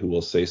hallway who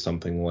will say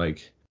something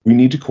like, we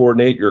need to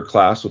coordinate your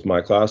class with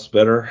my class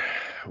better.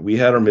 We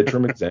had our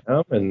midterm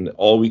exam, and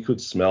all we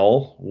could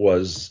smell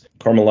was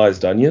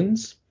caramelized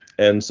onions.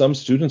 And some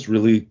students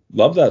really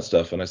love that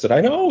stuff. And I said, I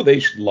know,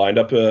 they lined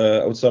up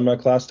outside my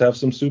class to have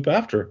some soup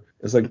after.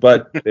 It's like,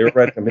 but they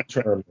were at a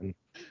midterm and,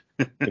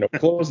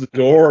 close the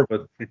door,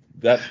 but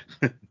that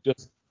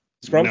just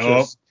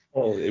scrumptious.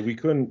 Nope. Oh, we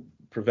couldn't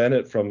prevent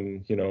it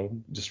from,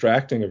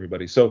 distracting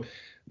everybody. So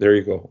there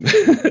you go.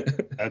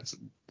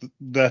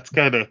 That's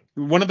kind of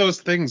one of those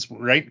things,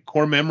 right?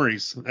 Core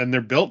memories, and they're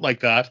built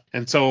like that.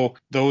 And so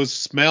those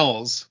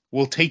smells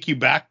will take you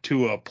back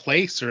to a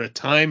place or a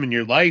time in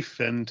your life.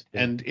 And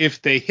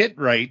if they hit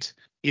right,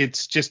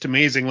 it's just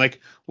amazing. Like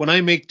when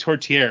I make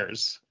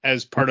tortillas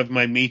as part of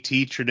my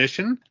Métis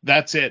tradition,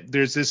 that's it.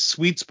 There's this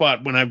sweet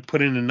spot when I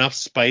put in enough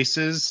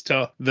spices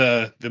to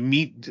the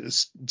meat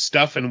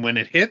stuff, and when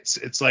it hits,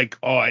 it's like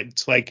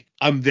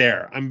I'm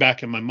there. I'm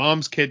back in my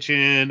mom's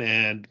kitchen,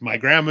 and my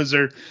grandmas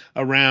are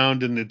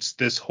around, and it's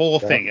this whole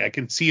thing. I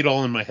can see it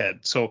all in my head.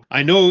 So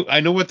I know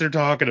what they're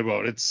talking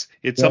about. It's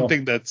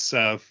something that's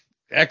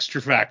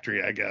extra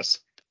factory, I guess.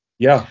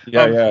 Yeah.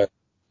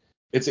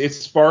 It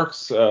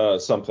sparks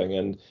something,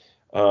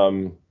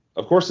 and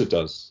of course it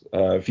does.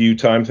 If you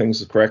time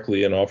things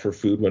correctly and offer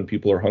food when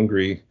people are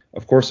hungry,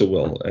 of course it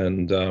will.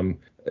 And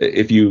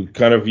if you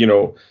kind of,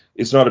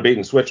 it's not a bait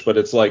and switch, but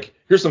it's like,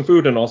 here's some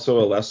food and also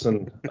a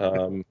lesson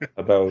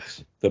about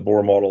the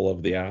Bohr model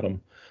of the atom.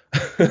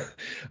 It's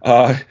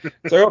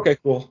like, okay,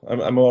 cool.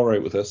 I'm all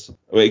right with this.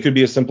 It could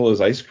be as simple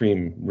as ice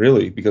cream,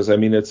 really, because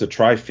it's a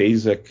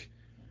triphasic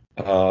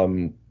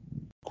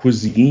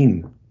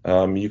cuisine.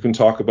 You can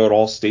talk about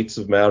all states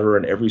of matter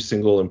and every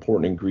single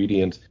important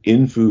ingredient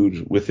in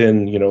food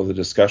within, the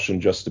discussion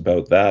just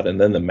about that.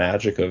 And then the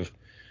magic of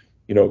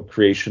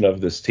creation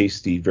of this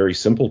tasty, very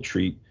simple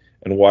treat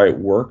and why it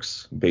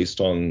works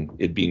based on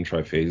it being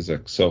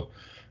triphasic. So,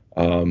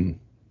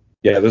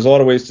 yeah, there's a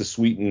lot of ways to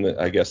sweeten,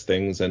 I guess,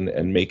 things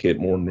and make it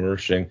more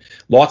nourishing.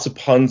 Lots of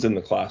puns in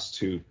the class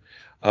too.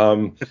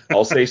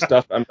 I'll say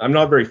stuff. I'm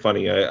not very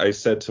funny. I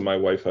said to my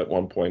wife at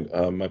one point,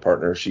 my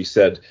partner, she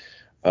said,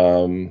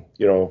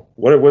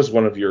 what was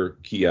one of your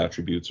key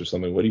attributes or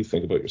something? What do you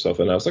think about yourself?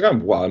 And I was like,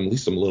 at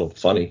least I'm a little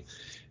funny.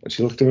 And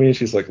she looked at me and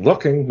she's like,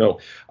 looking? No.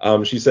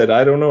 She said,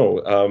 I don't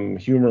know.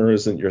 Humor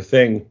isn't your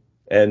thing.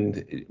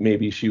 And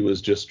maybe she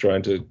was just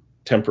trying to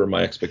temper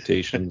my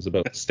expectations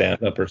about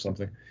stand up or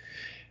something.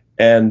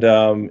 And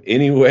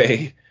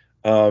anyway,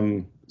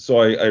 so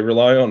I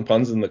rely on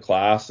puns in the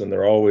class, and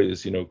they're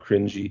always,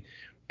 cringy,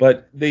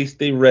 but they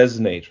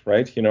resonate,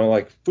 right?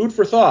 Like food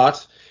for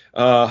thought,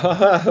 ha ha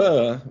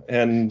ha,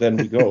 and then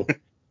we go.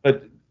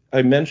 But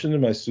I mentioned to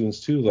my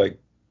students too, like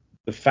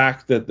the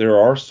fact that there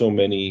are so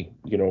many,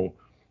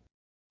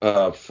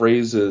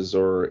 phrases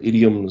or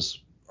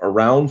idioms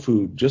around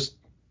food just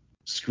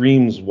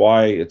screams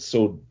why it's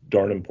so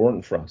darn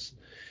important for us.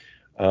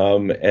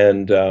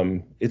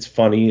 And it's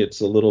funny.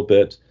 It's a little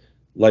bit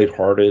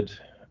lighthearted,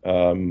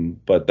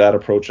 but that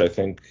approach, I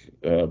think,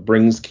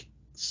 brings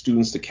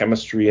students to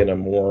chemistry in a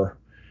more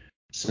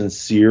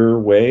sincere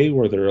way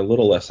where they're a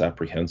little less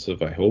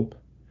apprehensive, I hope.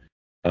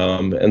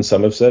 And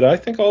some have said, I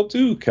think I'll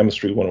do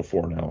Chemistry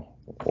 104 now,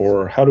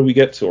 or how do we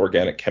get to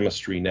organic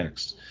chemistry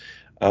next?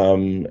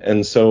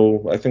 And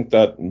so I think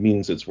that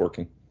means it's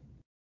working.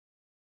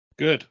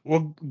 Good.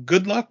 Well,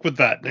 good luck with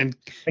that, and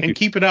Thank you.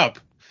 keep it up.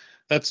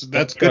 That's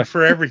Try. good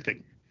for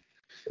everything.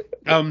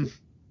 When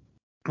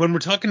we're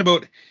talking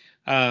about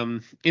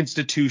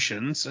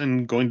institutions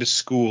and going to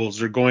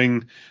schools or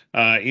going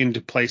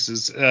into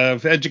places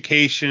of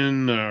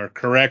education or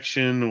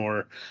correction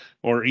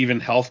or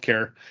even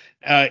healthcare,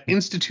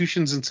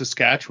 institutions in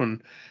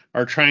Saskatchewan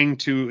are trying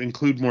to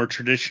include more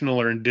traditional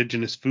or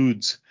indigenous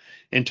foods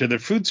into their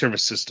food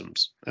service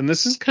systems. And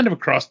this is kind of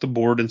across the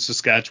board in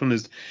Saskatchewan,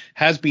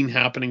 has been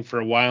happening for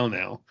a while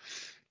now.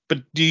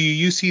 But do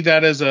you see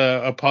that as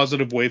a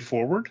positive way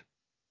forward?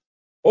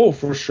 Oh,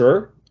 for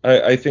sure.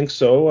 I think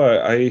so.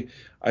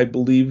 I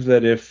believe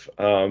that if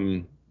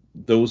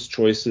those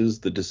choices,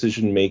 the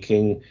decision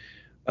making,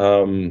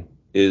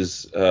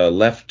 is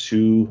left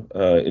to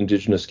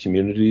Indigenous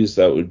communities,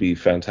 that would be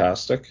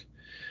fantastic.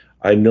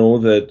 I know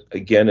that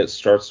again, it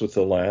starts with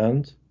the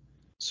land.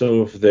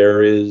 So if there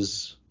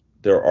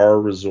are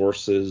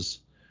resources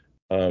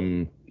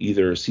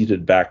either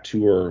ceded back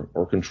to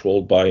or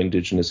controlled by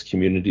Indigenous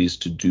communities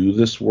to do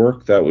this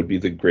work, that would be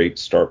the great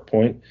start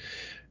point,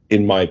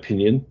 in my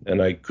opinion.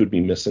 And I could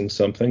be missing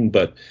something,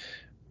 but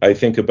I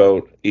think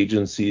about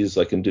agencies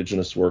like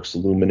Indigenous Works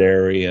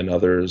Luminary and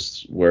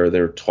others where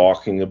they're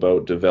talking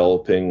about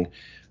developing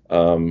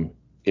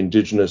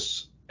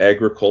Indigenous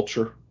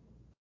agriculture,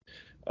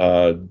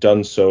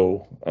 done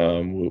so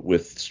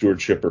with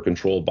stewardship or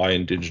control by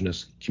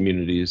Indigenous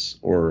communities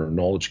or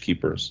knowledge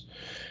keepers.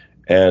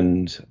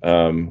 And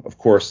of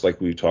course,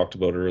 like we talked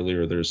about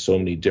earlier, there's so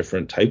many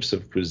different types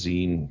of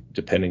cuisine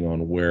depending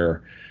on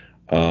where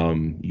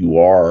you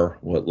are,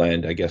 what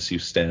land I guess you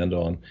stand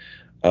on.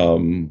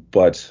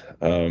 But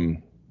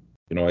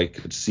I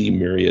could see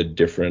myriad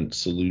different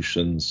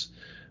solutions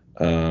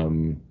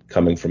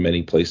coming from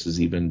many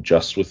places, even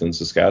just within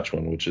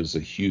Saskatchewan, which is a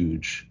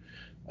huge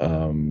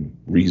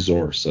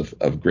resource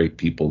of great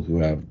people who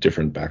have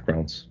different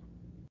backgrounds.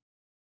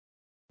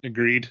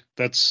 Agreed.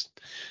 That's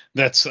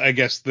I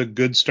guess the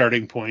good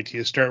starting point.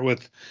 You start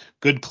with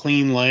good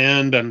clean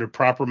land under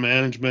proper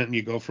management and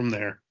you go from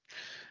there.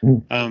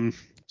 Mm.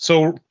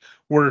 So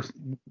we're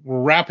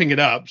wrapping it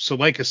up. So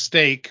like a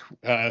steak,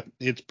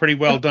 it's pretty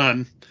well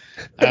done.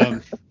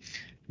 Um,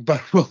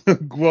 but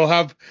we'll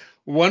have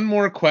one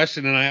more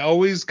question, and I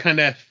always kind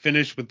of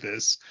finish with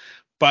this.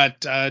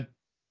 But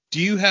do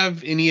you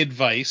have any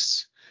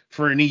advice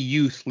for any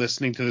youth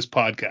listening to this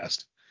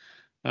podcast?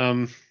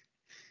 Um,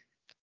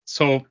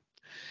 so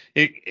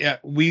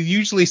we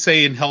usually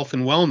say in health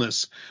and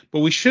wellness, but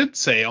we should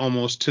say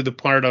almost to the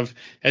part of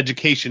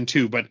education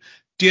too. But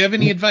do you have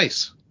any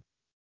advice?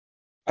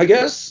 I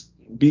guess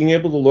being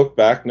able to look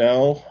back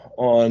now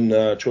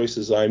on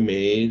choices I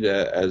made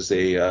as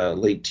a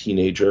late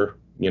teenager,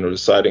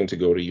 deciding to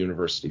go to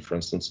university, for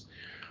instance,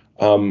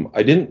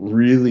 I didn't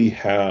really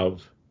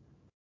have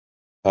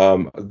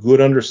a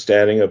good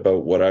understanding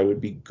about what I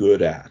would be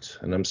good at.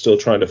 And I'm still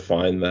trying to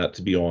find that,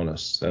 to be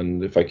honest.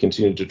 And if I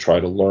continue to try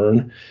to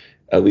learn,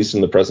 at least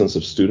in the presence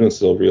of students,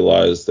 they'll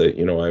realize that,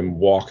 I'm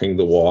walking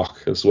the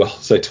walk as well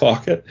as I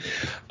talk it.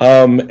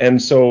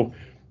 And so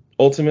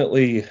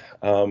ultimately,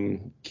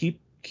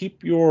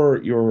 keep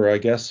your I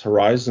guess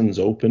horizons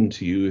open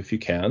to you if you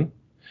can.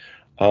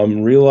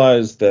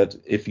 Realize that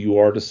if you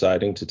are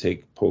deciding to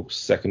take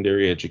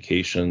post-secondary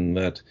education,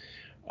 that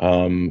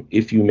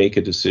if you make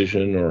a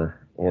decision or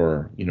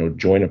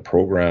join a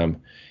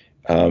program,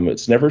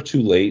 it's never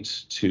too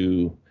late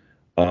to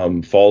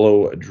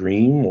follow a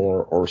dream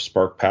or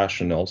spark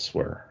passion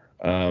elsewhere.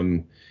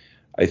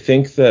 I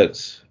think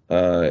that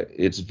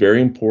it's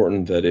very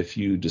important that if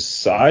you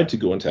decide to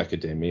go into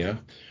academia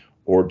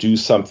or do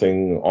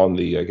something on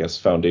the, I guess,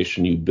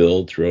 foundation you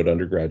build throughout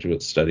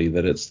undergraduate study,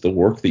 that it's the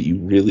work that you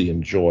really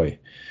enjoy.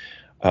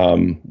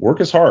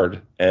 Work is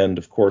hard, and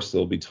of course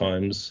there'll be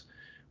times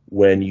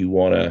when you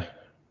want to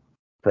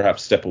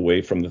perhaps step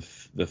away from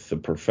the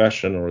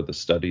profession or the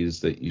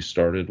studies that you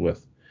started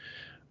with.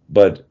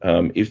 But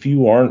if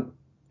you aren't,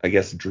 I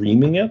guess,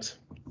 dreaming it,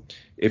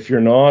 if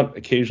you're not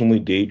occasionally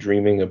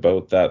daydreaming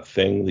about that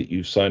thing that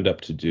you've signed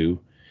up to do,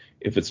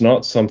 if it's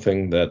not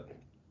something that,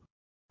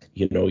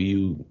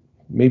 you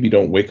maybe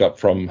don't wake up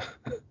from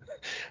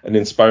an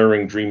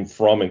inspiring dream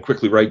from and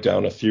quickly write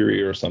down a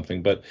theory or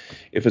something, but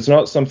if it's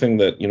not something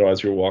that,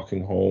 as you're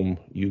walking home,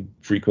 you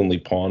frequently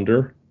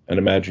ponder and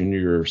imagine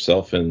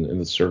yourself in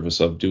the service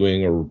of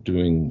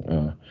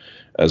doing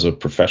as a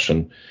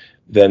profession,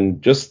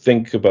 then just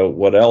think about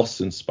what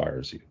else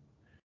inspires you,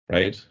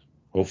 right?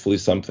 Hopefully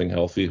something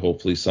healthy,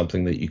 hopefully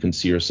something that you can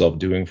see yourself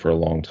doing for a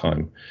long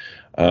time.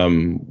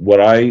 What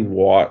I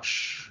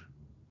watch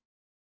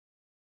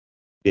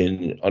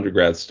in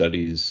undergrad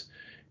studies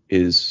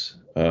is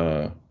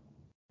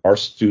our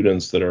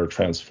students that are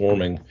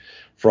transforming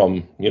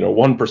from,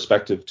 one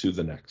perspective to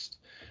the next,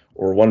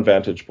 or one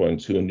vantage point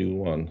to a new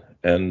one.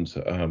 And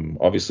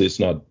obviously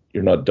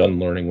you're not done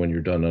learning when you're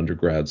done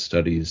undergrad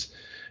studies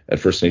at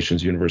First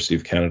Nations University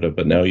of Canada,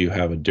 but now you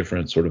have a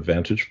different sort of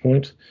vantage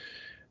point.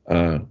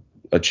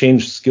 A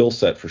changed skill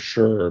set for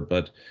sure,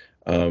 but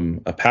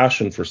a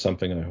passion for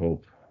something, I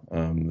hope,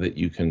 that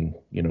you can,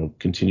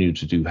 continue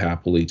to do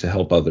happily to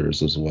help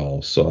others as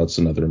well. So that's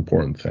another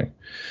important thing.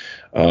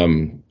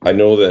 I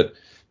know that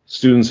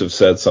students have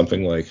said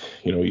something like,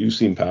 you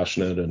seem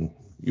passionate and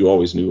you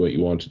always knew what you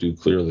wanted to do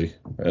clearly.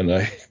 And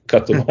I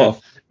cut them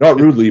off, not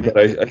rudely, but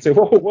I say,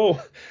 whoa,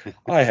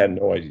 I had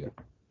no idea.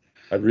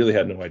 I really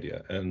had no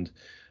idea. And,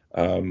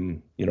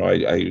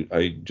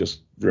 I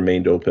just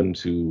remained open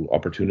to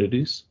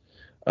opportunities.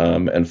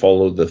 And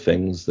followed the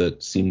things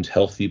that seemed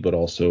healthy, but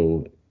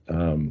also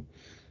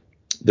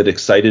that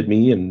excited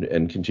me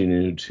and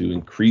continued to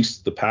increase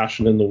the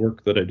passion in the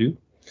work that I do.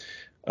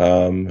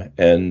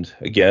 And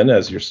again,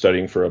 as you're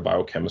studying for a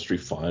biochemistry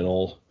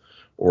final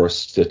or a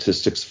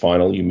statistics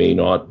final, you may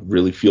not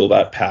really feel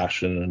that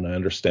passion, and I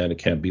understand it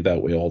can't be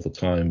that way all the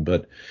time.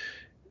 But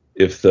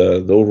if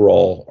the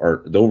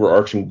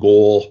overarching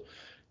goal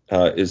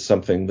is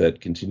something that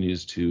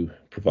continues to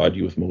provide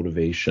you with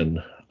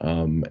motivation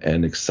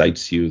and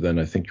excites you, then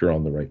I think you're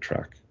on the right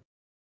track.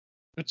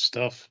 Good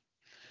stuff.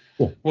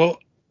 Cool. Well,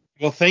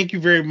 thank you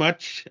very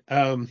much,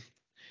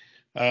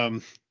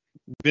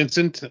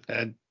 Vincent.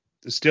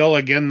 Still,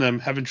 again, I'm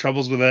having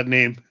troubles with that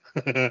name.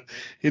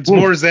 It's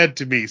more Z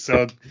to me.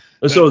 So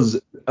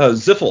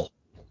Ziffle.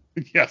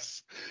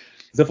 Yes.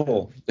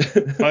 Ziffle.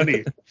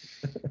 Funny.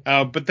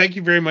 But thank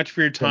you very much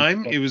for your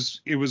time. It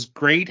was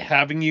great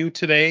having you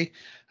today,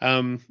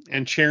 and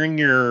sharing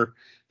your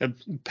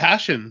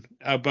passion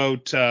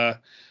about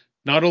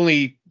not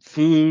only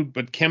food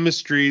but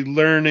chemistry,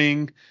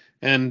 learning,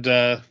 and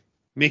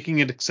making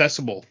it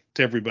accessible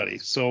to everybody.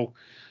 So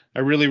I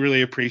really,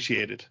 really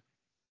appreciate it.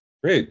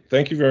 Great.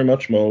 Thank you very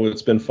much, Mo.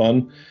 It's been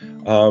fun.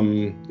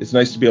 It's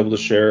nice to be able to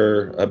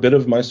share a bit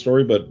of my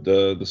story, but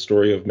the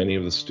story of many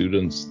of the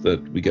students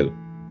that we get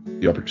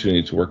the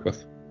opportunity to work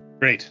with.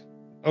 Great.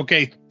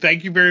 Okay.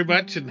 Thank you very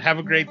much, and have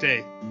a great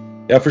day.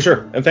 Yeah, for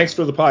sure. And thanks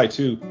for the pie,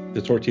 too,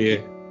 the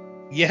tortilla.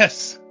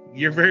 Yes,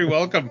 you're very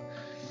welcome.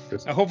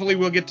 Hopefully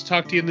we'll get to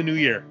talk to you in the new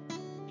year.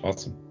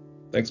 Awesome.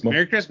 Thanks, Mo.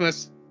 Merry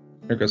Christmas.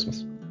 Merry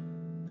Christmas.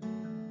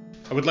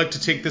 I would like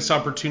to take this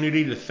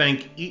opportunity to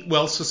thank Eat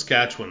Well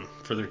Saskatchewan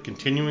for their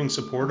continuing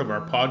support of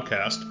our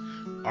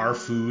podcast, Our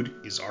Food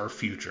is Our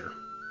Future.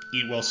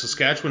 Eat Well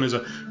Saskatchewan is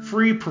a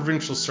free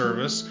provincial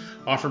service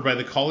offered by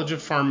the College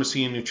of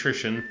Pharmacy and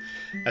Nutrition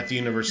at the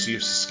University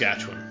of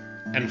Saskatchewan,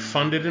 and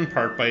funded in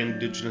part by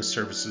Indigenous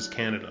Services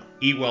Canada.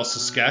 Eat Well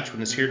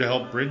Saskatchewan is here to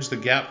help bridge the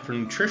gap for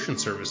nutrition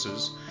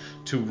services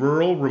to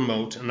rural,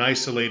 remote, and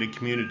isolated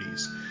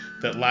communities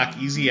that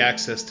lack easy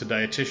access to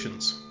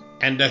dietitians.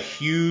 And a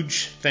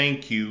huge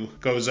thank you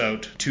goes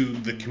out to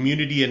the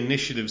Community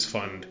Initiatives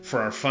Fund for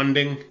our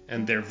funding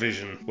and their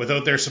vision.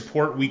 Without their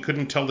support, we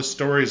couldn't tell the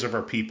stories of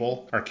our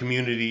people, our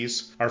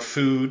communities, our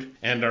food,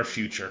 and our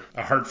future.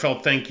 A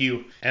heartfelt thank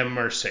you, and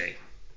merci.